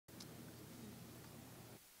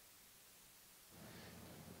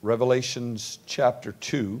Revelations chapter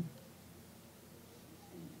 2,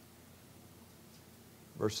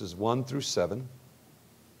 verses 1 through 7.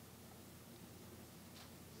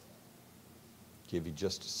 Give you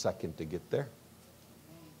just a second to get there.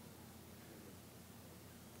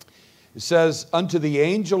 It says, "Unto the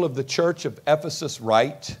angel of the church of Ephesus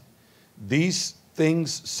write, These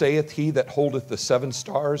things saith he that holdeth the 7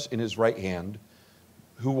 stars in his right hand,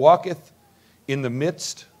 who walketh in the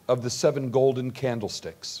midst of the 7 golden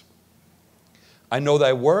candlesticks. I know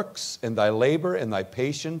thy works, and thy labor, and thy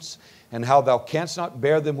patience, and how thou canst not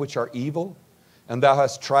bear them which are evil, and thou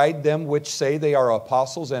hast tried them which say they are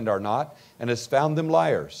apostles and are not, and hast found them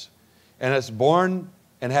liars, and hast borne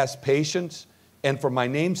and hast patience, and for my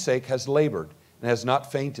name's sake hast labored, and hast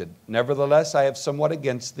not fainted. Nevertheless, I have somewhat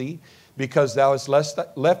against thee, because thou hast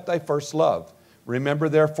left thy first love. Remember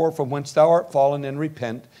therefore from whence thou art fallen, and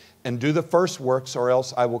repent, and do the first works, or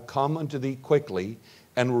else I will come unto thee quickly,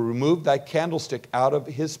 and will remove thy candlestick out of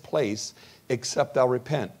his place, except thou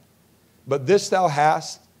repent. But this thou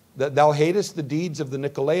hast, that thou hatest the deeds of the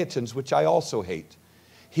Nicolaitans, which I also hate.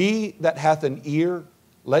 He that hath an ear,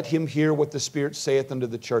 let him hear what the Spirit saith unto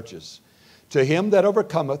the churches. To him that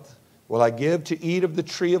overcometh will I give to eat of the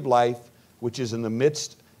tree of life, which is in the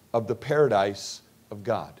midst of the paradise of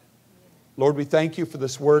God." Lord, we thank you for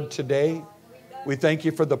this word today. We thank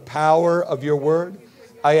you for the power of your word.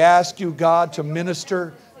 I ask you, God, to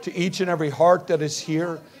minister to each and every heart that is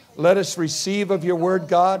here. Let us receive of your word,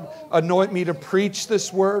 God. Anoint me to preach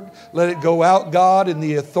this word. Let it go out, God, in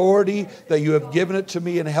the authority that you have given it to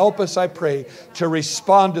me. And help us, I pray, to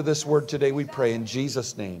respond to this word today, we pray in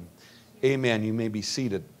Jesus' name. Amen. You may be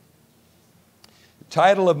seated. The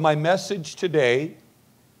title of my message today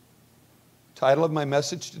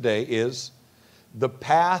is The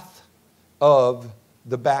Path of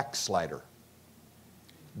the Backslider.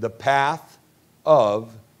 The Path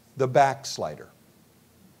of the Backslider.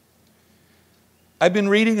 I've been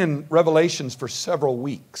reading in Revelations for several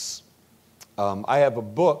weeks. I have a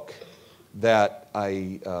book that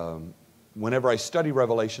whenever I study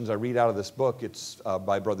Revelations, I read out of this book. It's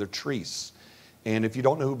by Brother Treese. And if you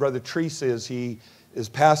don't know who Brother Treese is, he is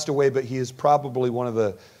passed away, but he is probably one of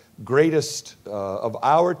the greatest of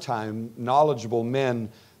our time, knowledgeable men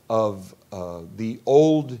of the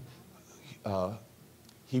old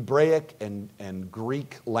Hebraic and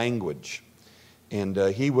Greek language. And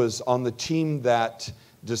he was on the team that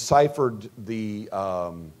deciphered the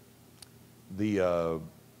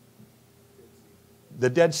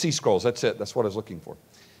Dead Sea Scrolls. That's it. That's what I was looking for.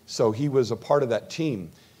 So he was a part of that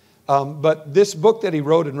team. But this book that he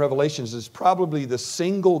wrote in Revelations is probably the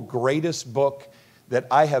single greatest book that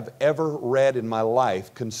I have ever read in my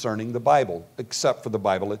life concerning the Bible, except for the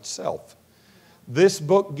Bible itself. This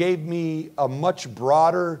book gave me a much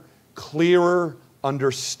broader, clearer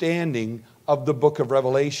understanding of the book of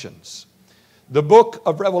Revelations. The book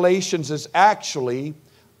of Revelations is actually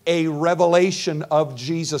a revelation of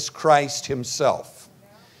Jesus Christ himself.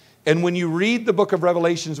 And when you read the book of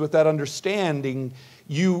Revelations with that understanding,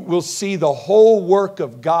 you will see the whole work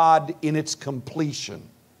of God in its completion.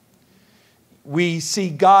 We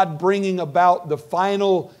see God bringing about the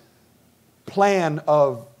final plan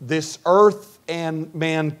of this earth and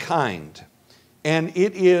mankind. And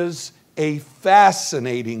it is a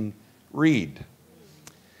fascinating read.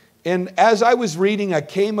 And as I was reading, I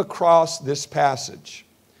came across this passage.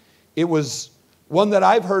 It was one that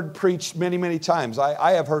I've heard preached many, many times.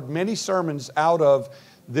 I have heard many sermons out of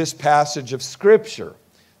this passage of Scripture.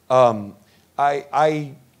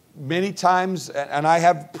 Many times, and I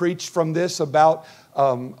have preached from this about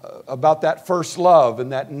that first love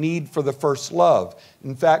and that need for the first love.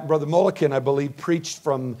 In fact, Brother Mulliken, I believe, preached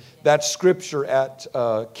from that scripture at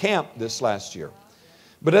camp this last year.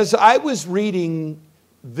 But as I was reading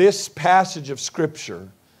this passage of Scripture,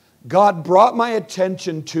 God brought my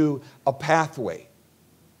attention to a pathway.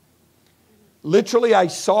 Literally, I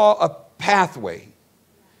saw a pathway,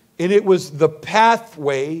 and it was the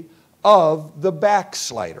pathway of the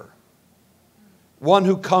backslider. One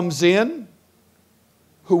who comes in,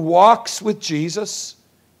 who walks with Jesus,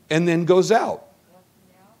 and then goes out.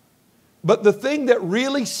 But the thing that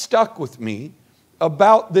really stuck with me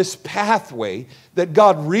about this pathway that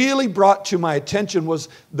God really brought to my attention was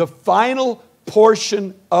the final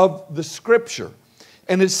portion of the Scripture.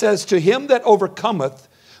 And it says, "To him that overcometh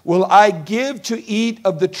will I give to eat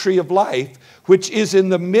of the tree of life, which is in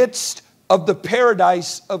the midst of the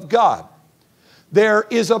paradise of God." There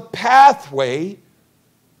is a pathway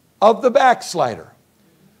of the backslider.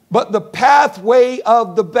 But the pathway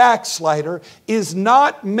of the backslider is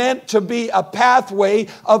not meant to be a pathway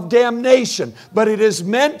of damnation, but it is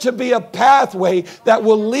meant to be a pathway that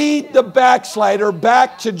will lead the backslider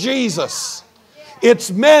back to Jesus.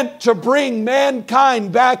 It's meant to bring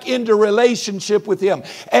mankind back into relationship with Him.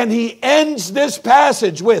 And he ends this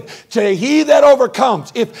passage with, to he that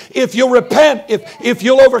overcomes, if you'll repent, if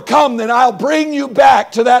you'll overcome, then I'll bring you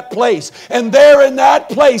back to that place. And there in that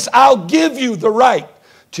place, I'll give you the right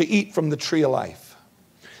to eat from the tree of life.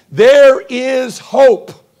 There is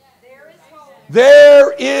hope.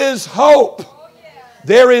 There is hope.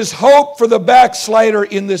 There is hope for the backslider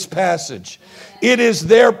in this passage. It is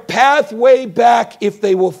their pathway back if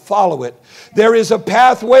they will follow it. There is a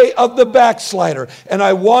pathway of the backslider. And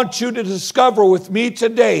I want you to discover with me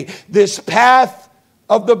today this path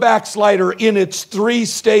of the backslider in its 3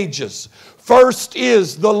 stages. First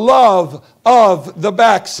is the love of the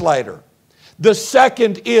backslider. The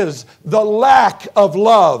second is the lack of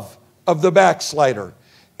love of the backslider.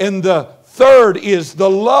 And the third is the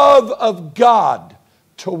love of God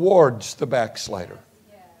towards the backslider.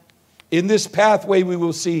 In this pathway, we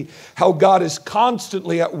will see how God is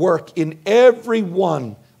constantly at work in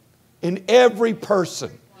everyone, in every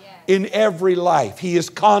person, in every life. He is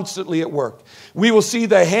constantly at work. We will see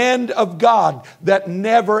the hand of God that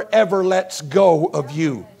never, ever lets go of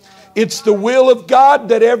you. It's the will of God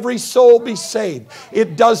that every soul be saved.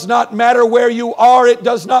 It does not matter where you are. It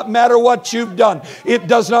does not matter what you've done. It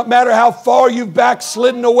does not matter how far you've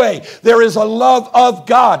backslidden away. There is a love of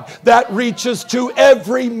God that reaches to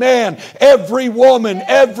every man, every woman,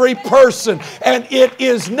 every person, and it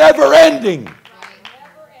is never ending.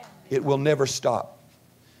 It will never stop.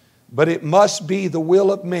 But it must be the will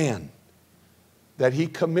of man that he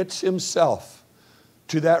commits himself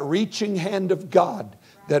to that reaching hand of God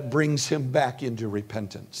that brings him back into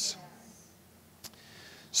repentance.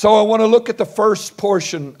 So I want to look at the first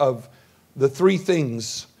portion of the 3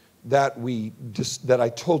 things that I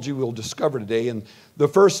told you we'll discover today. And the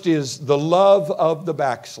first is the love of the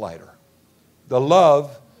backslider. The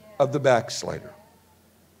love of the backslider.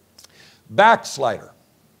 Backslider.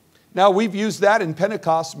 Now, we've used that in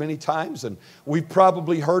Pentecost many times, and we've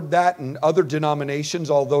probably heard that in other denominations,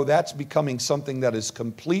 although that's becoming something that is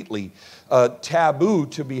completely taboo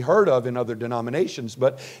to be heard of in other denominations.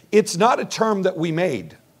 But it's not a term that we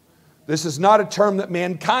made. This is not a term that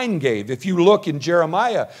mankind gave. If you look in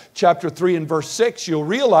Jeremiah chapter 3 and verse 6, you'll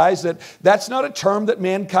realize that that's not a term that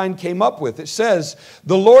mankind came up with. It says,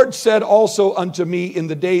 "The Lord said also unto me in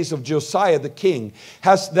the days of Josiah the king,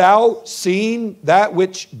 Hast thou seen that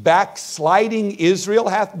which backsliding Israel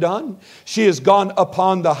hath done? She is gone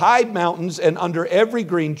upon the high mountains and under every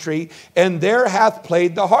green tree, and there hath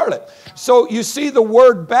played the harlot." So you see, the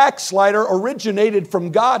word backslider originated from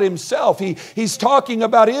God Himself. He's talking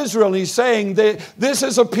about Israel, and He's saying that this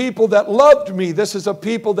is a people that loved me. This is a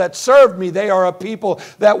people that served me. They are a people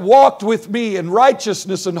that walked with me in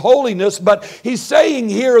righteousness and holiness. But He's saying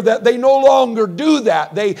here that they no longer do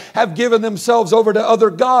that. They have given themselves over to other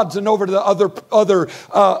gods and over to the other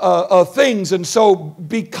things. And so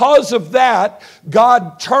because of that,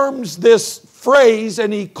 God terms this phrase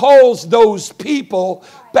and He calls those people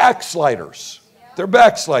backsliders. They're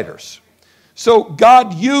backsliders. So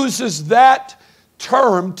God uses that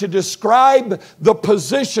term to describe the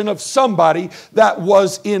position of somebody that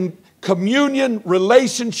was in communion,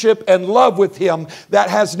 relationship, and love with Him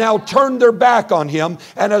that has now turned their back on Him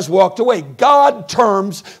and has walked away. God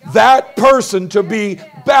terms that person to be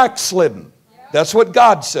backslidden. That's what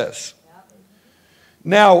God says.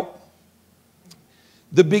 Now,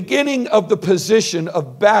 the beginning of the position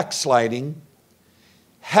of backsliding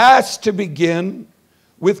has to begin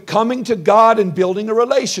with coming to God and building a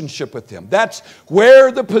relationship with Him. That's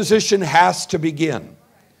where the position has to begin.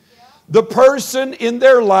 The person in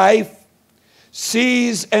their life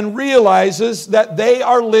sees and realizes that they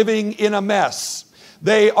are living in a mess.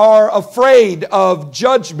 They are afraid of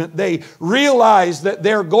judgment. They realize that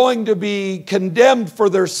they're going to be condemned for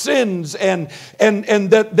their sins, and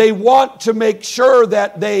that they want to make sure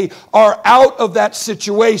that they are out of that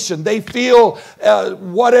situation. They feel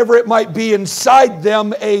whatever it might be inside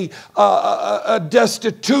them, a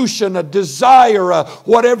destitution, a desire,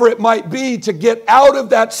 whatever it might be to get out of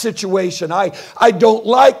that situation. I don't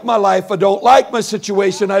like my life. I don't like my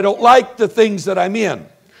situation. I don't like the things that I'm in.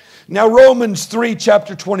 Now, Romans 3,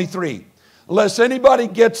 chapter 23. Unless anybody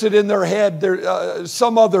gets it in their head,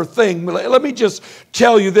 some other thing. Let me just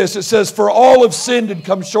tell you this. It says, for all have sinned and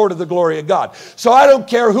come short of the glory of God. So I don't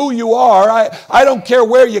care who you are. I don't care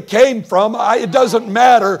where you came from. It doesn't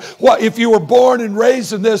matter if you were born and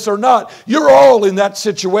raised in this or not. You're all in that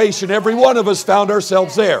situation. Every one of us found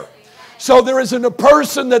ourselves there. So there isn't a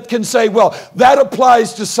person that can say, well, that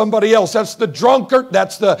applies to somebody else. That's the drunkard.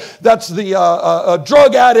 That's the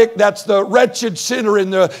drug addict. That's the wretched sinner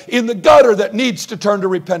in the gutter that needs to turn to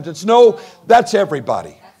repentance. No, that's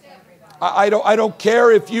everybody. I don't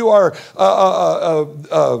care if you are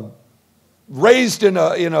raised in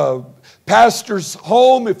a pastor's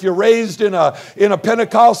home, if you're raised in a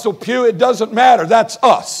Pentecostal pew. It doesn't matter. That's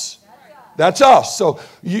us. That's us. So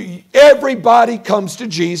everybody comes to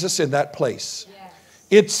Jesus in that place. Yes.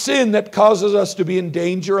 It's sin that causes us to be in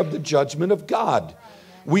danger of the judgment of God.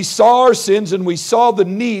 We saw our sins and we saw the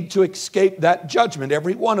need to escape that judgment,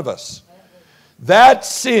 every one of us. That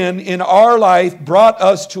sin in our life brought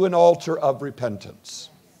us to an altar of repentance.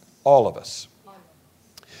 All of us.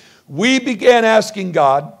 We began asking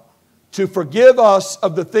God to forgive us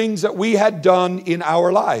of the things that we had done in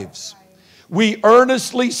our lives. We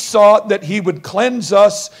earnestly sought that He would cleanse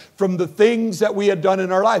us from the things that we had done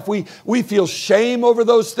in our life. We feel shame over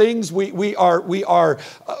those things. We feel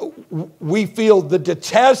the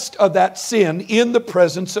detest of that sin in the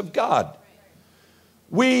presence of God.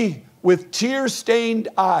 We, with tear-stained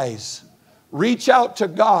eyes, reach out to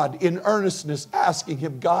God in earnestness, asking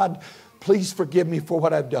Him, God, please forgive me for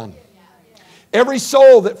what I've done. Every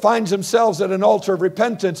soul that finds themselves at an altar of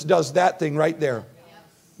repentance does that thing right there.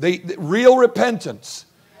 The real repentance.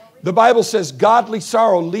 The Bible says godly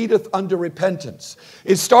sorrow leadeth unto repentance.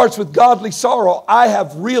 It starts with godly sorrow. I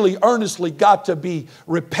have really earnestly got to be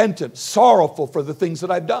repentant, sorrowful for the things that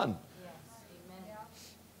I've done.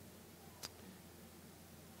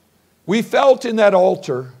 We felt in that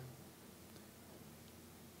altar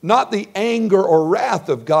not the anger or wrath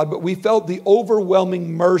of God, but we felt the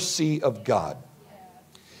overwhelming mercy of God.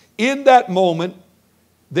 In that moment,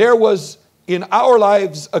 there was in our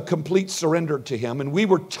lives a complete surrender to Him, and we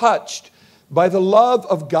were touched by the love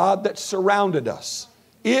of God that surrounded us.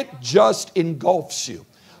 It just engulfs you.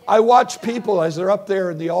 I watch people as they're up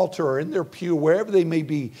there in the altar or in their pew, wherever they may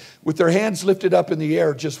be, with their hands lifted up in the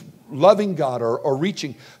air, just loving God or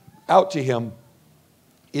reaching out to Him.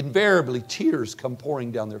 Invariably, tears come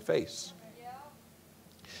pouring down their face.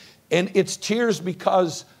 And it's tears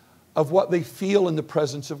because of what they feel in the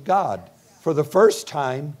presence of God. For the first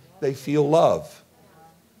time, they feel love.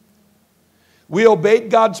 We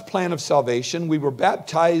obeyed God's plan of salvation. We were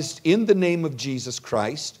baptized in the name of Jesus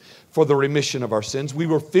Christ for the remission of our sins. We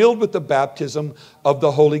were filled with the baptism of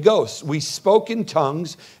the Holy Ghost. We spoke in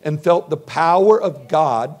tongues and felt the power of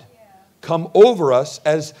God come over us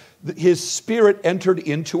as His Spirit entered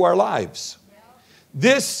into our lives.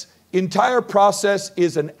 This entire process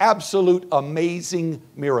is an absolute amazing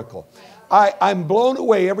miracle. I'm blown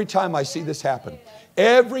away every time I see this happen.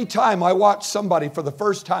 Every time I watch somebody for the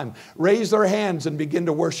first time raise their hands and begin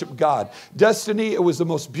to worship God. Destiny, it was the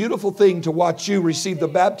most beautiful thing to watch you receive the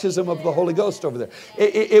baptism of the Holy Ghost over there.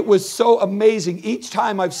 It was so amazing. Each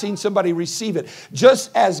time I've seen somebody receive it,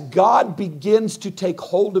 just as God begins to take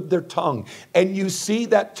hold of their tongue, and you see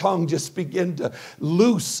that tongue just begin to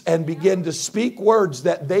loose and begin to speak words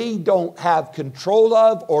that they don't have control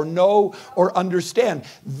of or know or understand.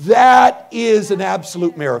 That is an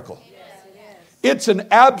absolute miracle. It's an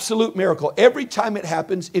absolute miracle. Every time it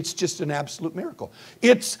happens, it's just an absolute miracle.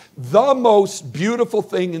 It's the most beautiful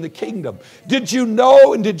thing in the kingdom. Did you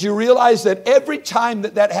know and did you realize that every time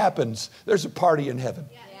that happens, there's a party in heaven?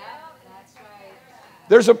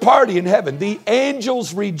 There's a party in heaven. The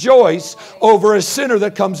angels rejoice over a sinner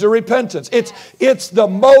that comes to repentance. It's the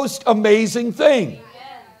most amazing thing.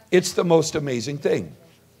 It's the most amazing thing.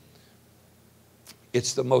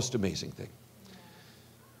 It's the most amazing thing.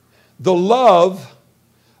 The love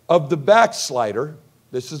of the backslider,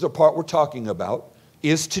 this is the part we're talking about,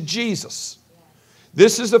 is to Jesus.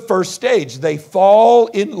 This is the first stage. They fall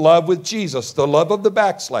in love with Jesus, the love of the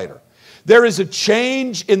backslider. There is a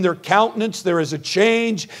change in their countenance. There is a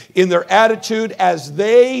change in their attitude as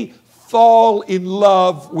they fall in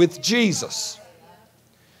love with Jesus.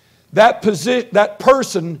 That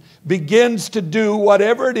person begins to do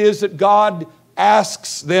whatever it is that God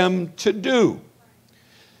asks them to do.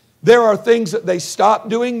 There are things that they stop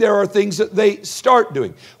doing. There are things that they start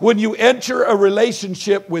doing. When you enter a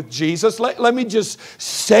relationship with Jesus, let me just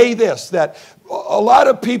say this, that a lot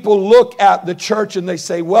of people look at the church and they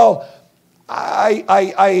say, well,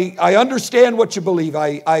 I understand what you believe.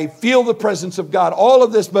 I feel the presence of God, all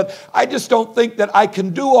of this, but I just don't think that I can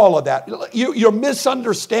do all of that. You're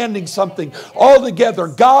misunderstanding something altogether.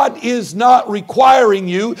 God is not requiring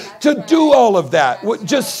you to do all of that.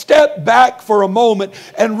 Just step back for a moment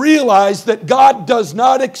and realize that God does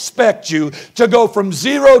not expect you to go from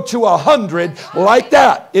 0 to 100 like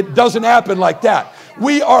that. It doesn't happen like that.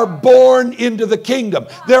 We are born into the kingdom.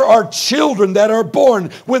 There are children that are born.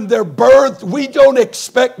 When they're birthed, we don't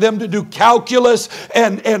expect them to do calculus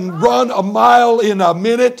and run a mile in a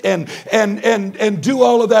minute and do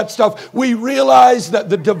all of that stuff. We realize that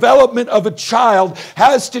the development of a child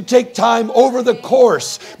has to take time over the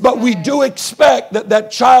course. But we do expect that that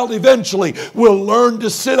child eventually will learn to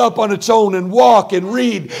sit up on its own and walk and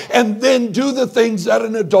read and then do the things that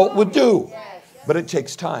an adult would do. But it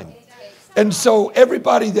takes time. And so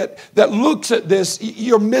everybody that looks at this,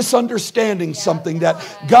 you're misunderstanding something, that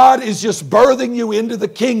God is just birthing you into the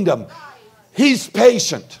kingdom. He's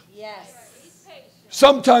patient.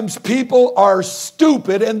 Sometimes people are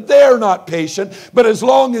stupid and they're not patient, but as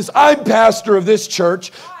long as I'm pastor of this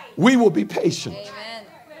church, we will be patient.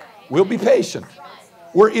 We'll be patient.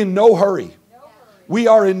 We're in no hurry. We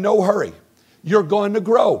are in no hurry. You're going to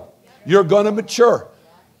grow. You're going to mature.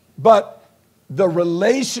 But the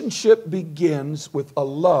relationship begins with a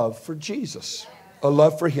love for Jesus, a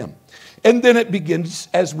love for Him. And then it begins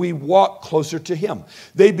as we walk closer to Him.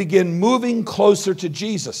 They begin moving closer to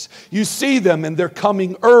Jesus. You see them and they're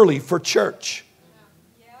coming early for church.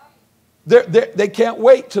 They can't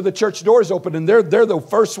wait till the church doors open and they're the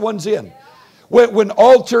first ones in. When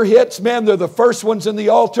altar hits, man, they're the first ones in the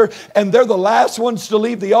altar, and they're the last ones to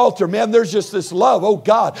leave the altar. Man, there's just this love. Oh,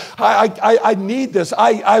 God, I need this.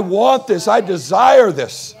 I want this. I desire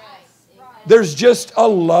this. There's just a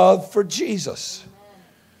love for Jesus.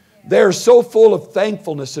 They're so full of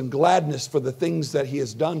thankfulness and gladness for the things that He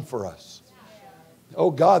has done for us.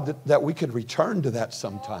 Oh, God, that we could return to that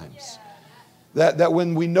sometimes. That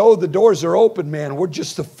when we know the doors are open, man, we're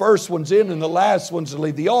just the first ones in and the last ones to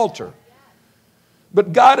leave the altar.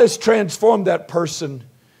 But God has transformed that person,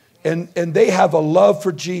 and they have a love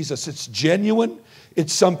for Jesus. It's genuine.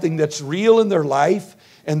 It's something that's real in their life.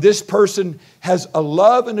 And this person has a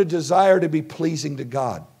love and a desire to be pleasing to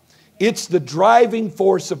God. It's the driving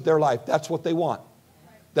force of their life. That's what they want.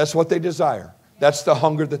 That's what they desire. That's the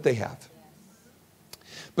hunger that they have.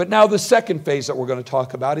 But now the second phase that we're going to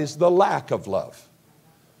talk about is the lack of love.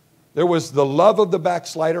 There was the love of the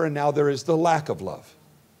backslider, and now there is the lack of love.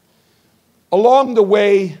 Along the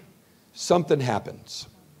way, something happens.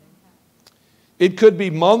 It could be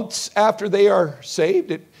months after they are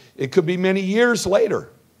saved. It could be many years later.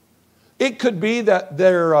 It could be that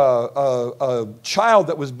they're a child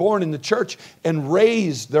that was born in the church and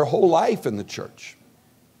raised their whole life in the church.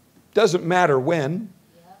 Doesn't matter when.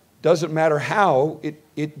 Doesn't matter how.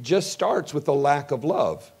 It just starts with a lack of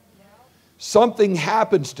love. Something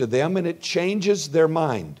happens to them and it changes their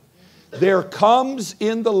mind. There comes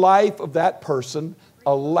in the life of that person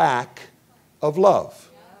a lack of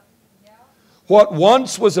love. What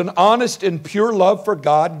once was an honest and pure love for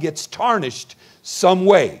God gets tarnished some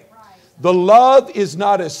way. The love is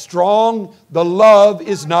not as strong. The love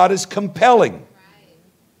is not as compelling.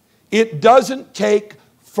 It doesn't take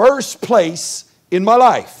first place in my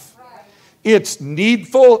life. It's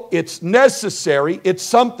needful. It's necessary. It's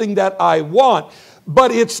something that I want,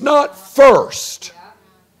 but it's not first.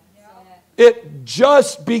 It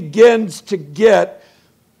just begins to get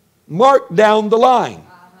marked down the line.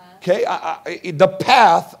 Okay, the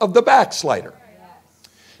path of the backslider.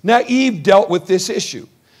 Now Eve dealt with this issue.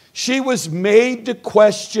 She was made to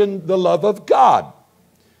question the love of God.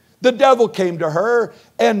 The devil came to her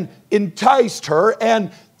and enticed her,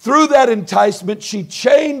 and through that enticement, she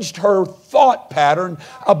changed her thought pattern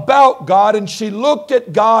about God, and she looked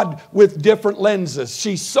at God with different lenses.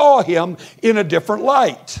 She saw Him in a different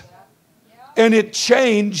light. And it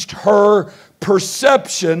changed her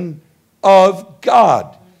perception of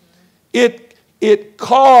God. It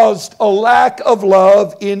caused a lack of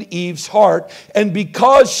love in Eve's heart. And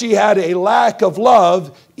because she had a lack of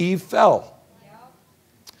love, Eve fell.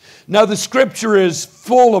 Now the scripture is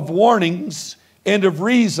full of warnings and of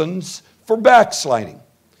reasons for backsliding.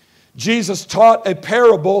 Jesus taught a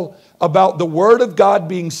parable about the word of God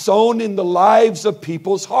being sown in the lives of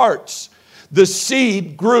people's hearts. The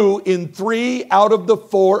seed grew in 3 out of the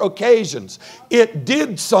 4 occasions. It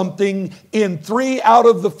did something in 3 out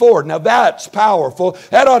of the 4. Now that's powerful.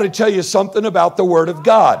 That ought to tell you something about the Word of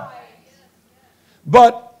God.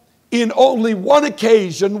 But in only one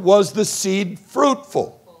occasion was the seed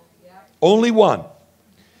fruitful. Only one.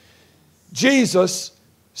 Jesus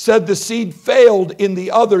said the seed failed in the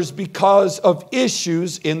others because of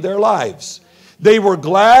issues in their lives. They were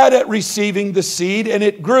glad at receiving the seed and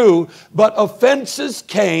it grew, but offenses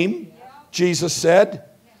came, Jesus said,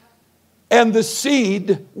 and the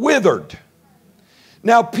seed withered.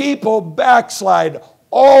 Now people backslide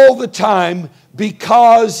all the time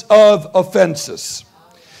because of offenses.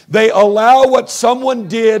 They allow what someone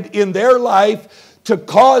did in their life to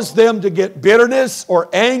cause them to get bitterness or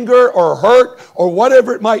anger or hurt or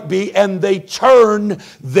whatever it might be, and they turn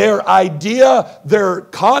their idea, their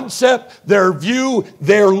concept, their view,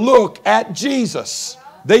 their look at Jesus.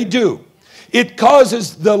 They do. It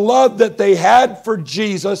causes the love that they had for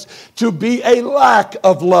Jesus to be a lack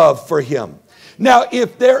of love for Him. Now,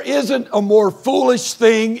 if there isn't a more foolish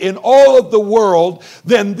thing in all of the world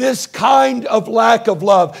than this kind of lack of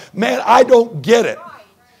love, man, I don't get it.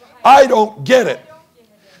 I don't get it.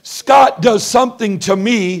 Scott does something to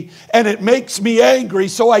me and it makes me angry,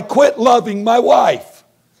 so I quit loving my wife.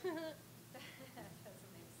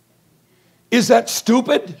 Is that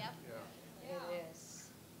stupid?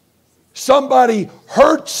 Somebody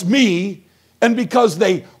hurts me, and because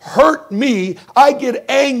they hurt me, I get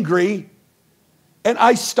angry and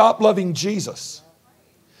I stop loving Jesus.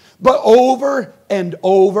 But over and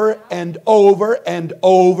over and over and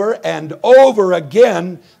over and over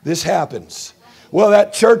again, this happens. Well,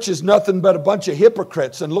 that church is nothing but a bunch of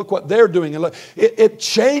hypocrites, and look what they're doing. It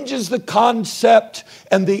changes the concept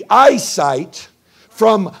and the eyesight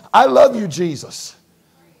from, I love you, Jesus.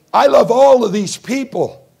 I love all of these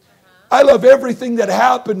people. I love everything that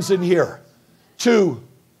happens in here, to,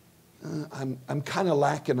 I'm kind of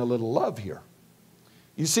lacking a little love here.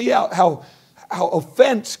 You see how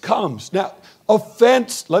offense comes. Now,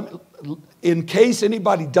 offense, in case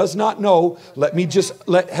anybody does not know, let me just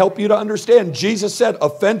help you to understand. Jesus said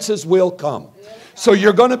offenses will come. So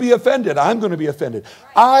you're going to be offended. I'm going to be offended.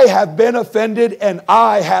 I have been offended and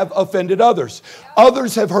I have offended others.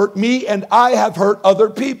 Others have hurt me and I have hurt other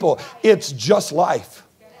people. It's just life.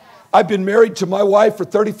 I've been married to my wife for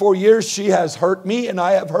 34 years. She has hurt me and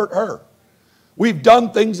I have hurt her. We've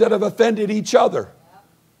done things that have offended each other.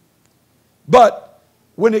 But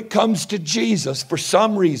when it comes to Jesus, for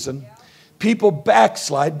some reason, people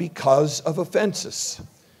backslide because of offenses.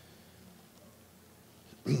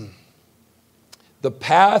 The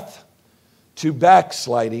path to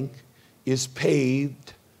backsliding is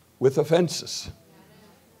paved with offenses.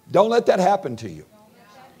 Don't let that happen to you.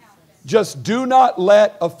 Just do not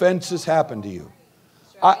let offenses happen to you.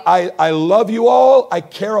 I love you all. I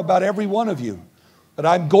care about every one of you. But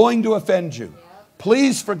I'm going to offend you.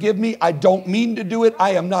 Please forgive me. I don't mean to do it.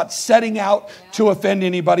 I am not setting out to offend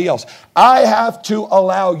anybody else. I have to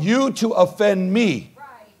allow you to offend me.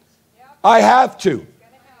 I have to.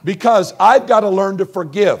 Because I've got to learn to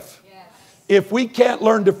forgive. If we can't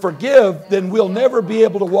learn to forgive, then we'll never be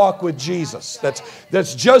able to walk with Jesus.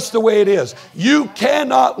 That's just the way it is. You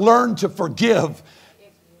cannot learn to forgive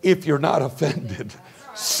if you're not offended.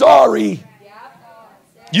 Sorry.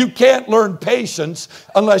 You can't learn patience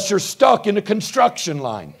unless you're stuck in a construction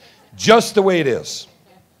line. Just the way it is.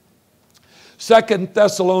 2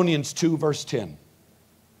 Thessalonians 2 verse 10.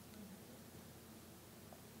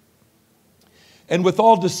 And with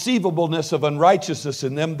all deceivableness of unrighteousness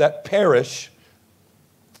in them that perish.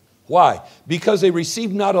 Why? Because they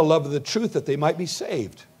receive not a love of the truth that they might be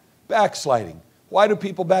saved. Backsliding. Why do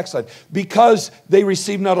people backslide? Because they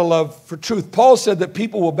receive not a love for truth. Paul said that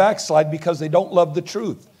people will backslide because they don't love the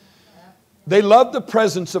truth. They love the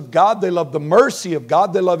presence of God. They love the mercy of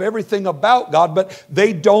God. They love everything about God, but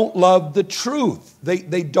they don't love the truth.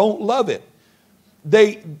 They don't love it.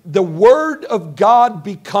 The word of God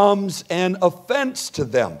becomes an offense to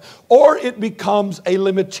them, or it becomes a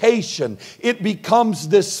limitation. It becomes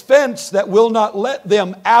this fence that will not let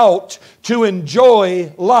them out to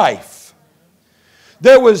enjoy life.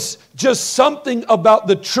 There was just something about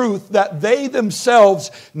the truth that they themselves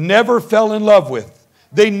never fell in love with.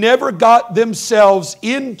 They never got themselves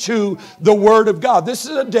into the Word of God. This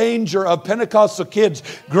is a danger of Pentecostal kids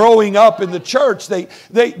growing up in the church. They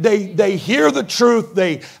hear the truth.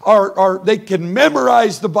 They can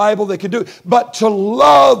memorize the Bible. They can do it. But to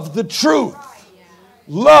love the truth.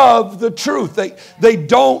 Love the truth. They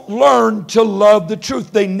don't learn to love the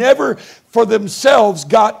truth. They never for themselves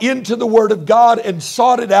got into the Word of God and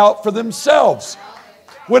sought it out for themselves.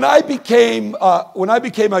 When I became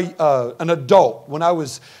an adult, when I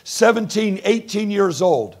was 17, 18 years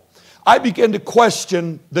old, I began to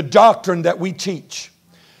question the doctrine that we teach.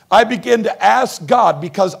 I began to ask God,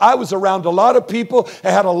 because I was around a lot of people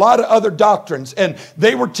that had a lot of other doctrines, and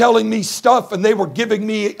they were telling me stuff, and they were giving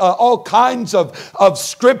me all kinds of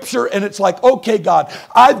scripture, and it's like, okay, God,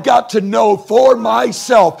 I've got to know for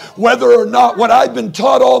myself whether or not what I've been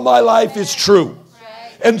taught all my life is true.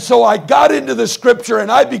 And so I got into the scripture,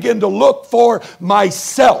 and I began to look for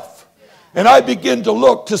myself. And I begin to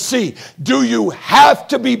look to see, do you have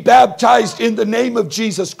to be baptized in the name of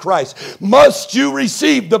Jesus Christ? Must you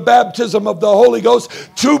receive the baptism of the Holy Ghost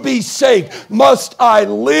to be saved? Must I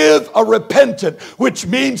live a repentant, which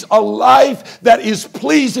means a life that is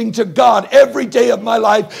pleasing to God every day of my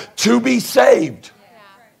life, to be saved?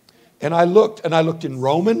 And I looked in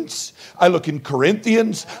Romans, I looked in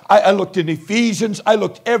Corinthians, I looked in Ephesians, I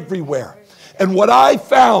looked everywhere. And what I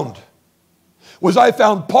found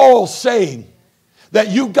Paul saying that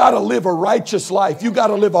you've got to live a righteous life. You've got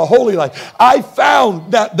to live a holy life. I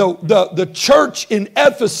found that the church in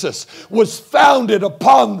Ephesus was founded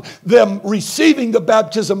upon them receiving the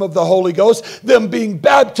baptism of the Holy Ghost, them being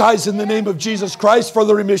baptized in the name of Jesus Christ for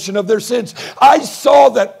the remission of their sins. I saw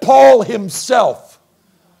that Paul himself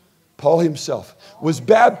was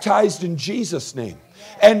baptized in Jesus' name,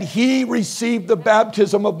 and he received the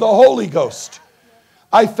baptism of the Holy Ghost.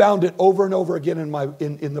 I found it over and over again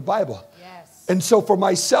in the Bible. Yes. And so for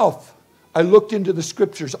myself, I looked into the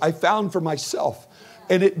scriptures. I found for myself,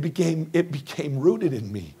 and it became rooted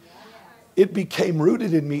in me. It became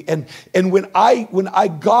rooted in me. And when I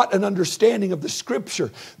got an understanding of the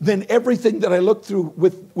scripture, then everything that I looked through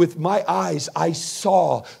with my eyes, I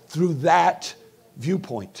saw through that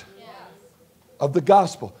viewpoint of the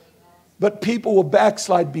gospel. But people will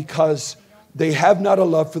backslide because they have not a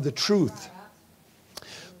love for the truth.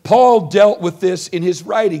 Paul dealt with this in his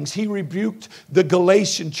writings. He rebuked the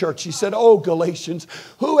Galatian church. He said, "Oh, Galatians,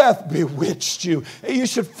 who hath bewitched you? You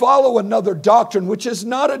should follow another doctrine, which is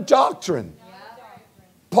not a doctrine."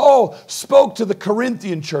 Paul spoke to the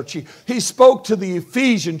Corinthian church. He spoke to the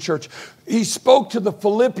Ephesian church. He spoke to the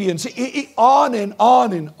Philippians. On and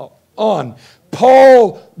on and on.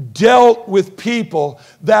 Paul dealt with people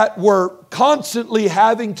that were constantly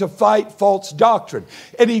having to fight false doctrine.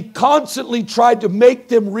 And he constantly tried to make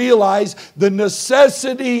them realize the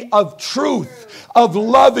necessity of truth, of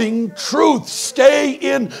loving truth. Stay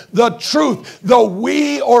in the truth. Though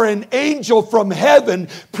we or an angel from heaven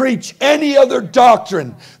preach any other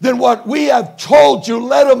doctrine than what we have told you,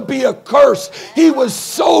 let him be accursed. He was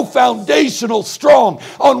so foundational strong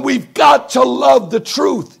on we've got to love the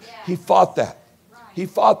truth. He fought that. He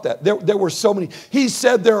fought that. There were so many. He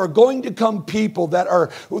said there are going to come people that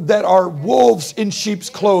are wolves in sheep's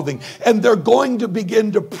clothing, and they're going to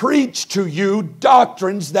begin to preach to you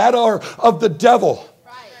doctrines that are of the devil.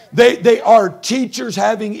 They are teachers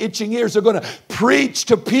having itching ears. They're going to preach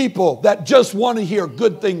to people that just want to hear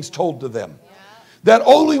good things told to them, that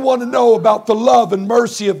only want to know about the love and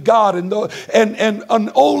mercy of God, and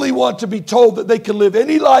only want to be told that they can live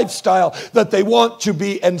any lifestyle that they want to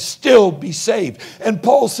be and still be saved. And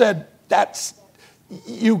Paul said,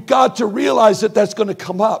 you've got to realize that that's going to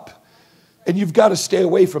come up, and you've got to stay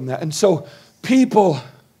away from that. And so people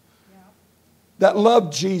that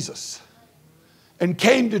loved Jesus and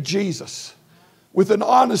came to Jesus with an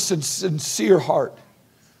honest and sincere heart,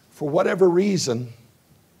 for whatever reason,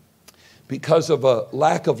 because of a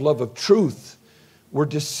lack of love of truth, were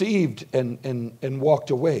deceived and walked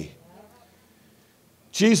away.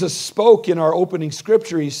 Jesus spoke in our opening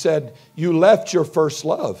scripture. He said, "You left your first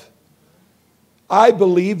love." I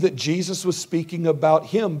believe that Jesus was speaking about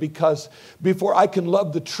him, because before I can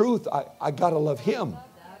love the truth, I got to love him.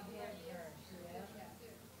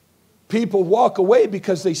 People walk away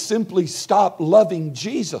because they simply stop loving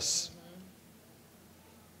Jesus.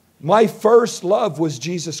 My first love was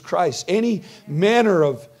Jesus Christ. Any manner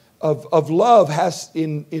of love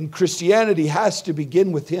in Christianity has to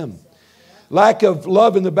begin with him. Lack of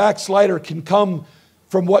love in the backslider can come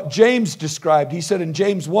from what James described. He said in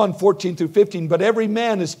James 1:14 through 15, "But every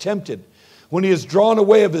man is tempted when he is drawn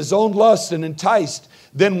away of his own lust and enticed.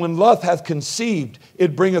 Then when lust hath conceived,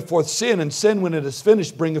 it bringeth forth sin, and sin when it is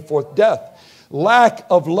finished bringeth forth death." Lack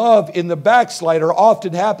of love in the backslider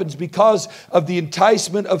often happens because of the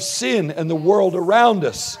enticement of sin and the world around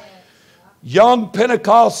us. Young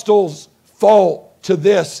Pentecostals fall to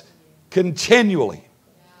this continually.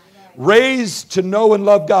 Raised to know and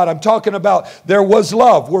love God. I'm talking about there was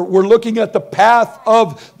love. We're looking at the path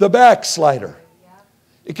of the backslider.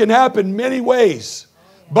 It can happen many ways,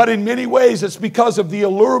 but in many ways it's because of the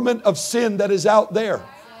allurement of sin that is out there.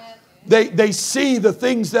 They see the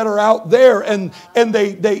things that are out there, and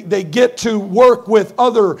they get to work with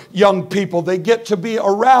other young people. They get to be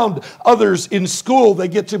around others in school. They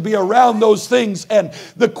get to be around those things, and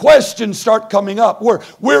the questions start coming up.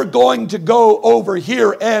 We're going to go over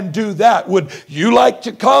here and do that. Would you like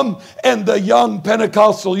to come? And the young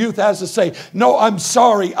Pentecostal youth has to say, no, I'm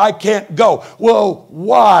sorry, I can't go. Well,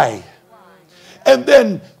 why? And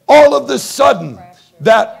then all of a sudden,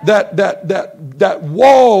 that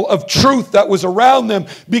wall of truth that was around them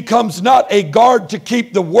becomes not a guard to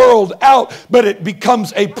keep the world out, but it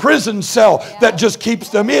becomes a prison cell that just keeps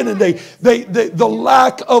them in. And the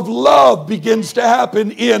lack of love begins to happen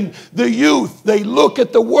in the youth. They look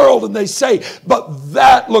at the world and they say, but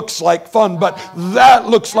that looks like fun, but that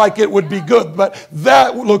looks like it would be good, but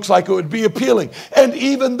that looks like it would be appealing. And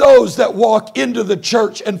even those that walk into the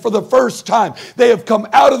church and for the first time they have come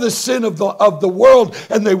out of the sin of the world,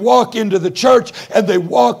 and they walk into the church and they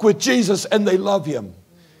walk with Jesus and they love Him.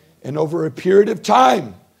 And over a period of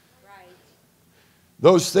time,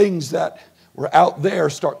 those things that were out there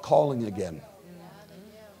start calling again.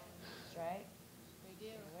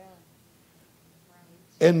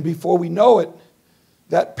 And before we know it,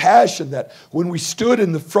 that passion that when we stood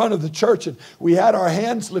in the front of the church and we had our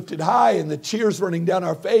hands lifted high and the tears running down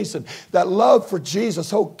our face, and that love for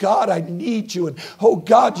Jesus, oh God, I need you, and oh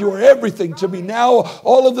God, you are everything to me. Now,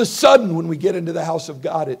 all of a sudden, when we get into the house of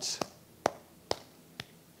God, it's,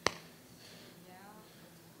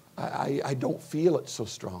 I don't feel it so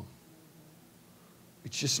strong.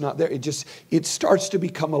 It's just not there. It starts to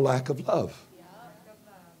become a lack of love.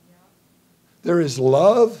 There is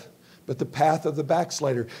love, but the path of the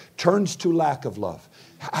backslider turns to lack of love.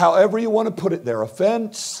 However you want to put it there,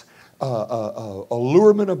 offense,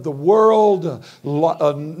 allurement of the world,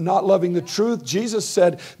 not loving the truth. Jesus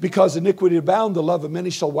said, because iniquity abound, the love of many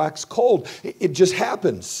shall wax cold. It just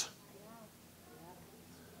happens.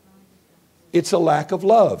 It's a lack of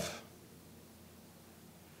love.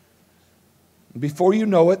 Before you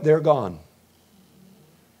know it, they're gone.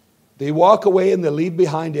 They walk away and they leave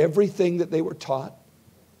behind everything that they were taught.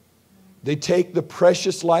 They take the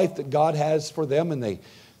precious life that God has for them and they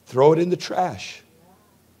throw it in the trash.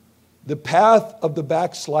 The path of the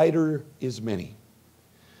backslider is many,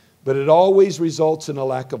 but it always results in a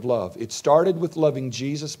lack of love. It started with loving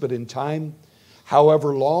Jesus, but in time,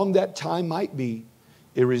 however long that time might be,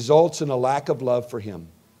 it results in a lack of love for Him.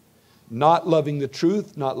 Not loving the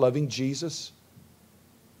truth, not loving Jesus,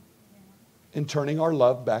 and turning our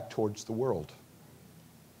love back towards the world.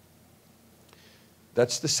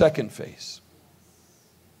 That's the second phase.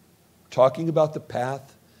 Talking about the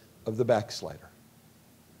path of the backslider.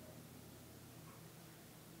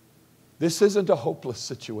 This isn't a hopeless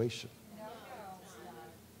situation.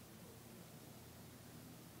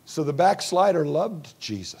 So the backslider loved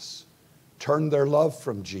Jesus, turned their love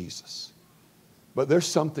from Jesus. But there's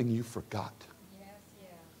something you forgot.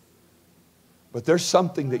 But there's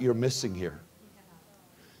something that you're missing here.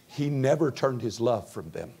 He never turned his love from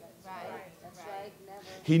them.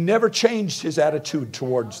 He never changed his attitude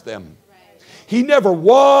towards them. He never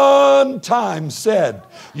one time said,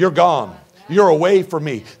 you're gone. You're away from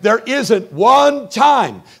me. There isn't one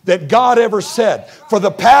time that God ever said, for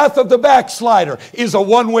the path of the backslider is a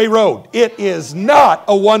one-way road. It is not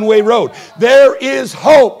a one-way road. There is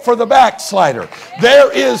hope for the backslider.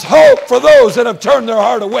 There is hope for those that have turned their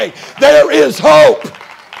heart away. There is hope.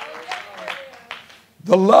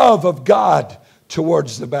 The love of God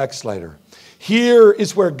towards the backslider. Here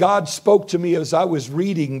is where God spoke to me as I was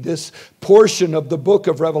reading this portion of the book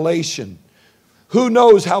of Revelation. Who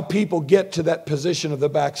knows how people get to that position of the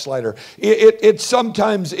backslider? It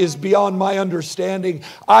sometimes is beyond my understanding.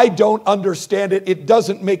 I don't understand it. It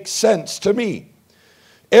doesn't make sense to me.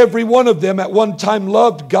 Every one of them at one time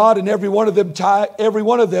loved God, and every one of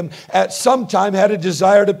them at some time had a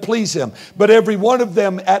desire to please Him. But every one of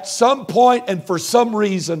them at some point and for some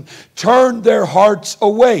reason turned their hearts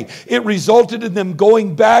away. It resulted in them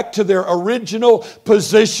going back to their original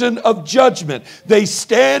position of judgment. They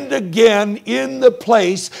stand again in the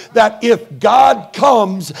place that if God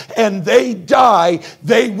comes and they die,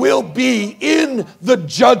 they will be in the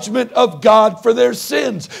judgment of God for their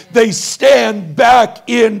sins. They stand back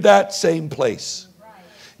in that same place.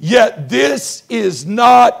 Yet this is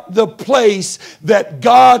not the place that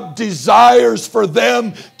God desires for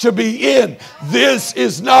them to be in. This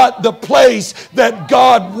is not the place that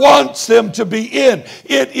God wants them to be in.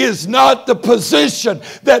 It is not the position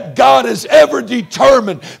that God has ever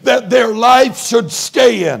determined that their life should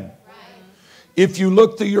stay in. If you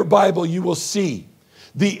look through your Bible, you will see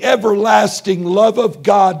the everlasting love of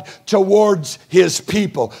God towards his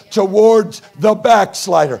people, towards the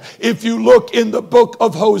backslider. If you look in the book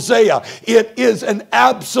of Hosea, it is an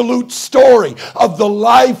absolute story of the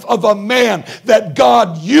life of a man that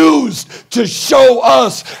God used to show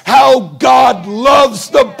us how God loves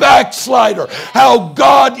the backslider, how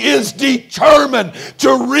God is determined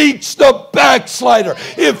to reach the backslider.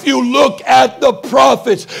 If you look at the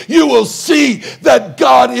prophets, you will see that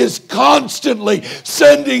God is constantly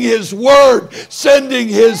sending his word, sending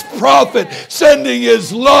his prophet, sending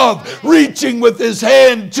his love, reaching with his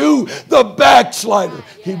hand to the backslider.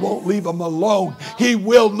 He won't leave them alone. He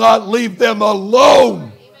will not leave them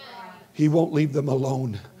alone. He won't leave them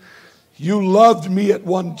alone. You loved me at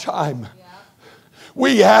one time.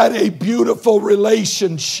 We had a beautiful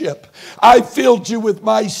relationship. I filled you with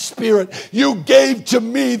my spirit. You gave to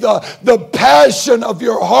me the passion of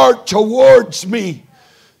your heart towards me.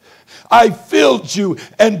 I filled you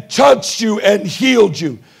and touched you and healed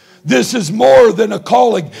you. This is more than a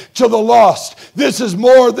calling to the lost. This is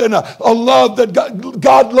more than a love that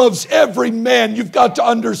God loves every man. You've got to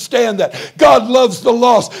understand that. God loves the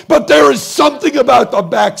lost. But there is something about the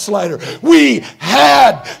backslider. We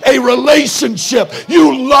had a relationship.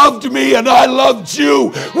 You loved me and I loved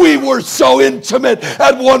you. We were so intimate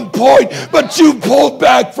at one point, but you pulled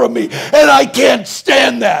back from me, and I can't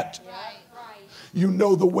stand that. You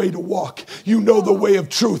know the way to walk. You know the way of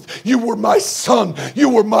truth. You were my son. You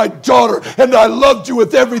were my daughter. And I loved you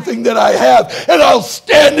with everything that I have. And I'll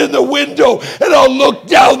stand in the window and I'll look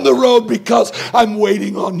down the road because I'm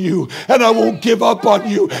waiting on you. And I won't give up on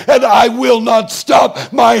you. And I will not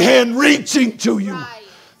stop my hand reaching to you.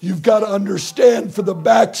 You've got to understand, for the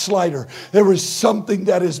backslider, there is something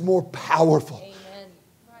that is more powerful,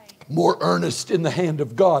 more earnest in the hand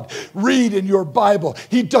of God. Read in your Bible.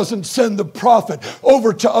 He doesn't send the prophet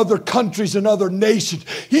over to other countries and other nations.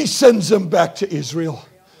 He sends them back to Israel.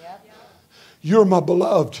 You're my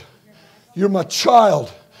beloved. You're my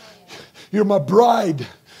child. You're my bride.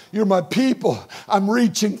 You're my people. I'm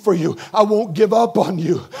reaching for you. I won't give up on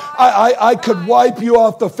you. I could wipe you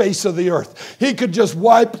off the face of the earth. He could just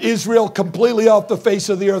wipe Israel completely off the face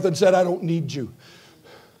of the earth and said, I don't need you.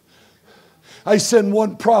 I send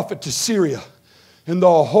one prophet to Syria, and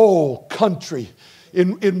the whole country,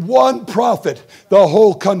 in one prophet, the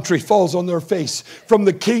whole country falls on their face, from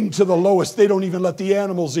the king to the lowest. They don't even let the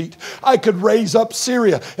animals eat. I could raise up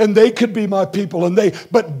Syria, and they could be my people,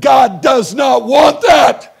 but God does not want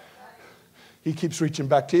that. He keeps reaching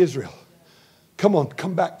back to Israel. Come on,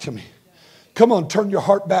 come back to me. Come on, turn your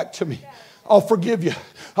heart back to me. I'll forgive you.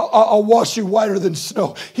 I'll wash you whiter than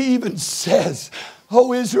snow. He even says,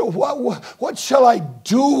 oh, Israel, what shall I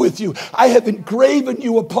do with you? I have engraven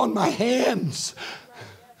you upon my hands.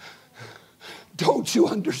 Don't you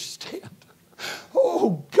understand?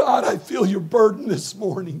 Oh, God, I feel your burden this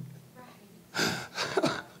morning.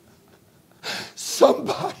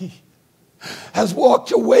 Somebody has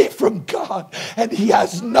walked away from God, and he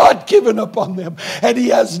has not given up on them, and he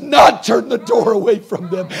has not turned the door away from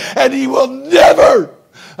them, and he will never,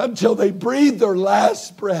 until they breathe their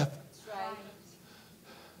last breath.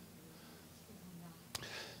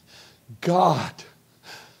 God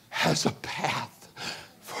has a path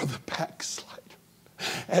for the backslider.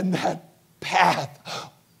 And that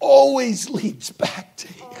path always leads back to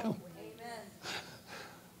him.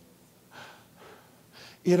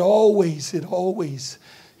 It always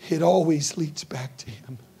leads back to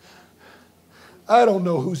him. I don't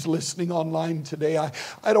know who's listening online today.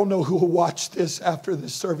 I don't know who will watch this after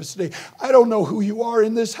this service today. I don't know who you are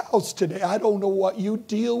in this house today. I don't know what you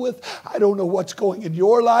deal with. I don't know what's going in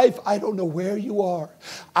your life. I don't know where you are.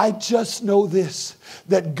 I just know this,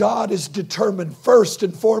 that God is determined first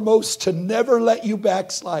and foremost to never let you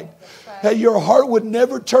backslide. That your heart would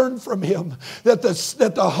never turn from him. That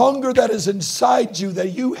the hunger that is inside you that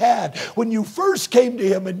you had when you first came to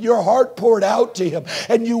him and your heart poured out to him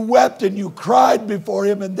and you wept and you cried before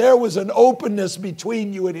him and there was an openness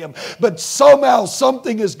between you and him. But somehow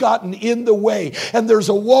something has gotten in the way and there's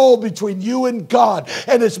a wall between you and God,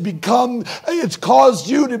 and it's caused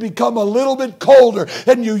you to become a little bit colder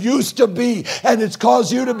than you used to be, and it's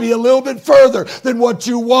caused you to be a little bit further than what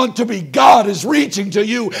you want to be. God is reaching to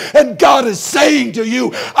you, and God is saying to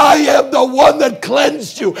you, I am the one that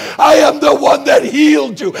cleansed you. I am the one that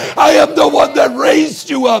healed you. I am the one that raised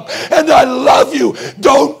you up, and I love you.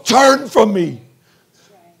 Don't turn from me.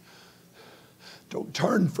 Don't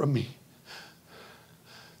turn from me.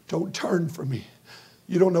 Don't turn from me.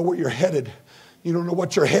 You don't know where you're headed. You don't know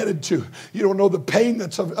what you're headed to. You don't know the pain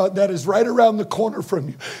that is right around the corner from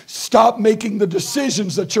you. Stop making the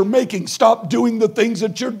decisions that you're making. Stop doing the things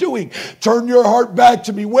that you're doing. Turn your heart back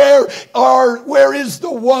to me. Where is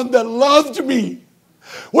the one that loved me?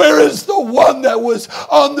 Where is the one that was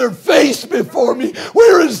on their face before me?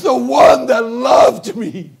 Where is the one that loved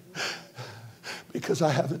me? Because I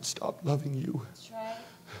haven't stopped loving you.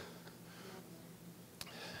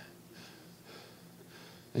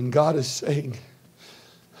 And God is saying,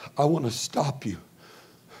 I want to stop you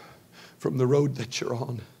from the road that you're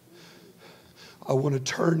on. I want to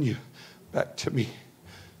turn you back to me.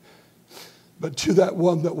 But to that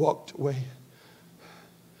one that walked away,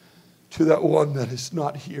 to that one that is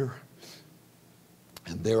not here,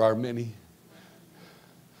 and there are many,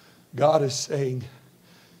 God is saying,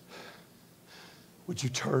 would you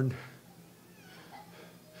turn?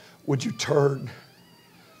 Would you turn?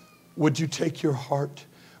 Would you take your heart?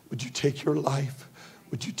 Would you take your life?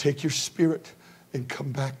 Would you take your spirit and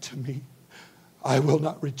come back to me? I will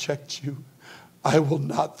not reject you. I will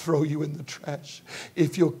not throw you in the trash.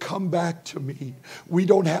 If you'll come back to me, we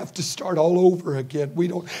don't have to start all over again. We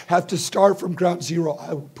don't have to start from ground zero.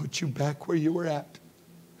 I will put you back where you were at.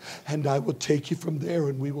 And I will take you from there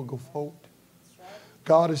and we will go forward.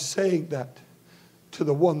 God is saying that to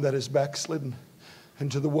the one that is backslidden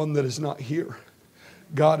and to the one that is not here.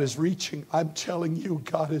 God is reaching. I'm telling you,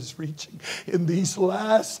 God is reaching. In these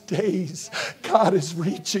last days, God is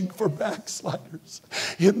reaching for backsliders.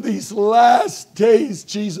 In these last days,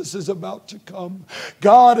 Jesus is about to come.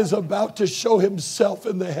 God is about to show himself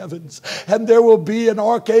in the heavens. And there will be an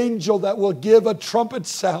archangel that will give a trumpet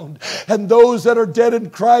sound. And those that are dead in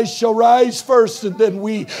Christ shall rise first. And then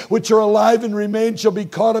we, which are alive and remain, shall be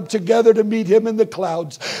caught up together to meet him in the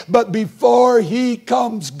clouds. But before he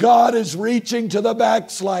comes, God is reaching to the backslider.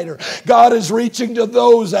 God is reaching to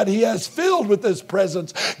those that he has filled with his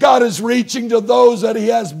presence. God is reaching to those that he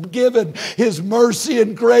has given his mercy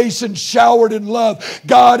and grace and showered in love.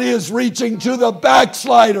 God is reaching to the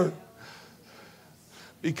backslider.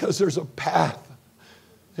 Because there's a path.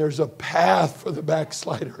 There's a path for the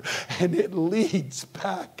backslider. And it leads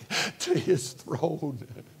back to his throne.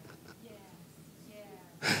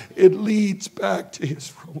 It leads back to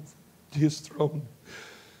his throne.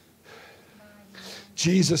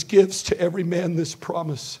 Jesus gives to every man this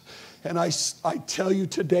promise. And I tell you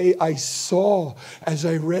today, I saw, as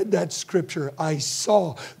I read that scripture, I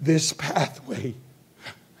saw this pathway.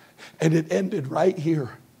 And it ended right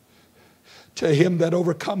here. To him that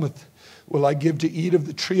overcometh will I give to eat of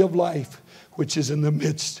the tree of life, which is in the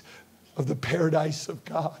midst of the paradise of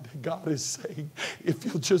God. God is saying, if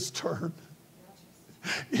you'll just turn,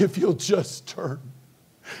 if you'll just turn,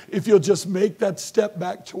 if you'll just make that step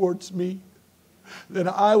back towards me, then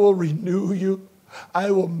I will renew you.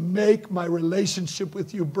 I will make my relationship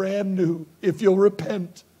with you brand new. If you'll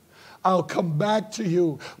repent, I'll come back to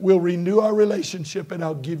you. We'll renew our relationship and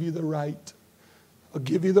I'll give you the right. I'll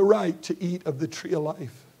give you the right to eat of the tree of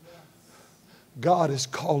life. God is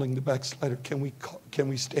calling the backslider. Can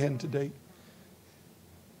we stand today?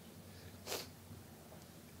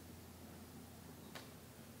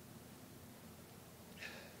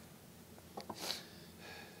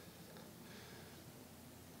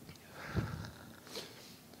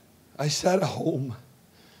 I sat at home.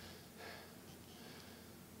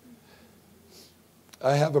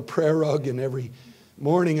 I have a prayer rug, and every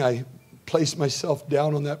morning I place myself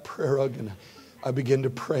down on that prayer rug and I begin to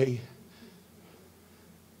pray.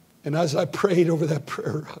 And as I prayed over that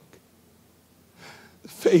prayer rug, the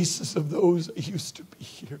faces of those that used to be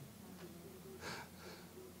here,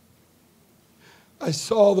 I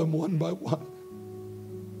saw them one by one.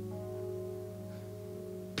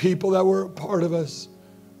 People that were a part of us.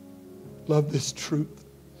 Love this truth.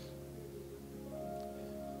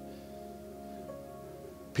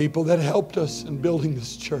 People that helped us in building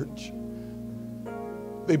this church.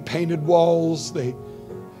 They painted walls. They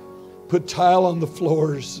put tile on the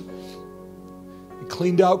floors. They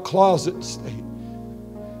cleaned out closets.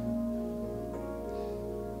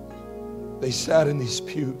 They sat in these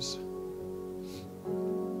pews.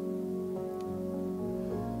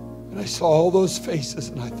 And I saw all those faces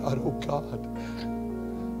and I thought, oh God,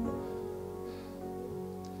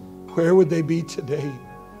 where would they be today?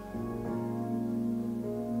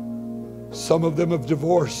 Some of them have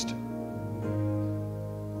divorced.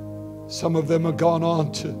 Some of them have gone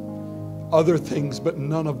on to other things, but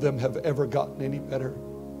none of them have ever gotten any better.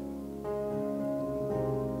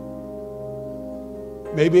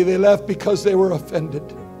 Maybe they left because they were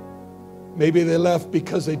offended. Maybe they left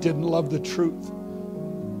because they didn't love the truth.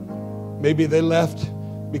 Maybe they left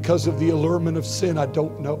because of the allurement of sin. I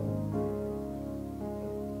don't know.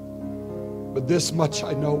 But this much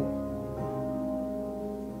I know.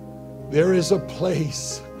 There is a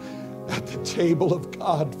place at the table of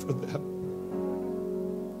God for them.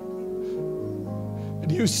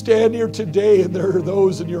 And you stand here today, and there are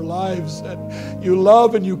those in your lives that you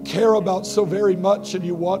love and you care about so very much, and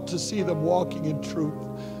you want to see them walking in truth.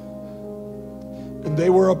 And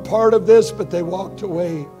they were a part of this, but they walked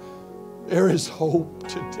away. There is hope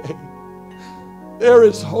today. There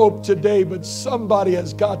is hope today, but somebody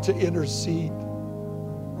has got to intercede.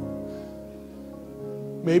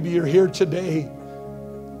 Maybe you're here today,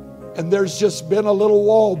 and there's just been a little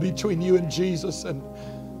wall between you and Jesus, and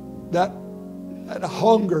that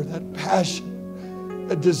hunger, that passion,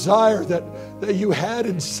 that desire that you had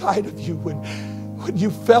inside of you when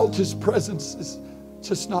you felt His presence is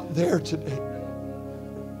just not there today.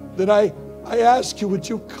 Then I ask you, would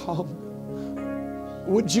you come?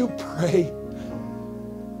 Would you pray?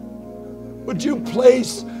 Would you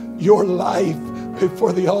place your life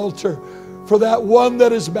before the altar for that one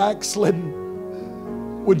that is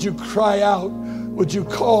backslidden? Would you cry out? Would you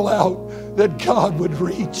call out that God would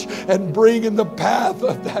reach and bring in the path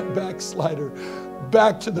of that backslider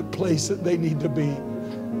back to the place that they need to be?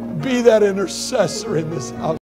 Be that intercessor in this house.